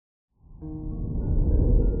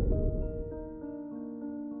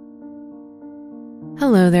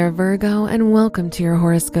Hello there, Virgo, and welcome to your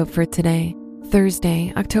horoscope for today,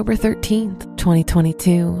 Thursday, October 13th,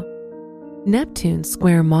 2022. Neptune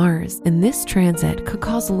square Mars in this transit could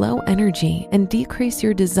cause low energy and decrease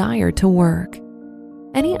your desire to work.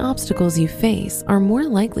 Any obstacles you face are more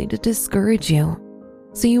likely to discourage you,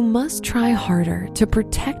 so you must try harder to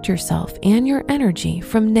protect yourself and your energy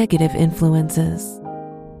from negative influences.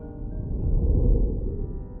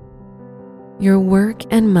 Your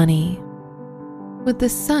work and money. With the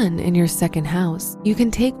sun in your second house, you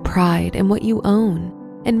can take pride in what you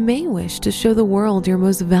own and may wish to show the world your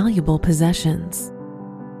most valuable possessions.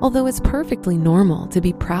 Although it's perfectly normal to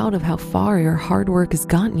be proud of how far your hard work has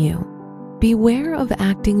gotten you, beware of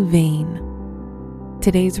acting vain.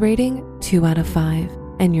 Today's rating, 2 out of 5,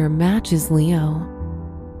 and your match is Leo.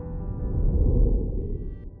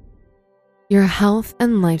 Your health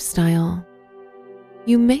and lifestyle.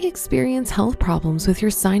 You may experience health problems with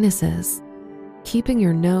your sinuses. Keeping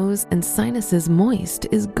your nose and sinuses moist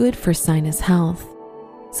is good for sinus health.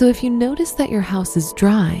 So if you notice that your house is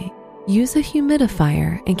dry, use a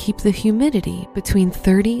humidifier and keep the humidity between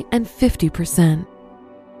 30 and 50%.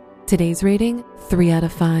 Today's rating, 3 out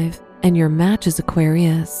of 5, and your match is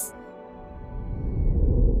Aquarius.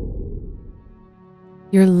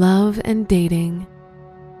 Your love and dating.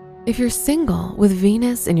 If you're single with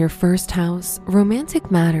Venus in your first house,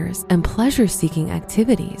 romantic matters and pleasure-seeking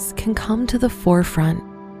activities can come to the forefront.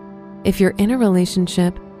 If you're in a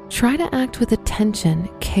relationship, try to act with attention,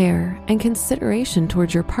 care, and consideration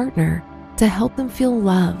towards your partner to help them feel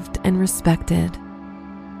loved and respected.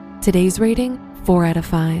 Today's rating, 4 out of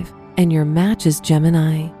 5, and your match is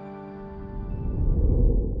Gemini.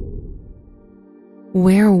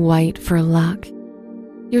 Wear white for luck.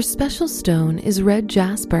 Your special stone is red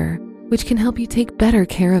jasper, which can help you take better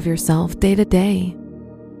care of yourself day to day.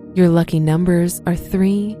 Your lucky numbers are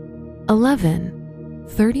 3, 11,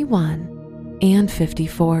 31, and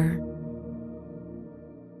 54.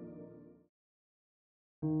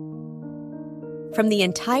 From the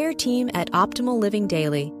entire team at Optimal Living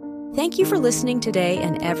Daily, thank you for listening today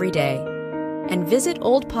and every day. And visit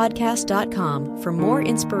oldpodcast.com for more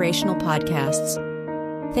inspirational podcasts.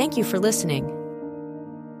 Thank you for listening.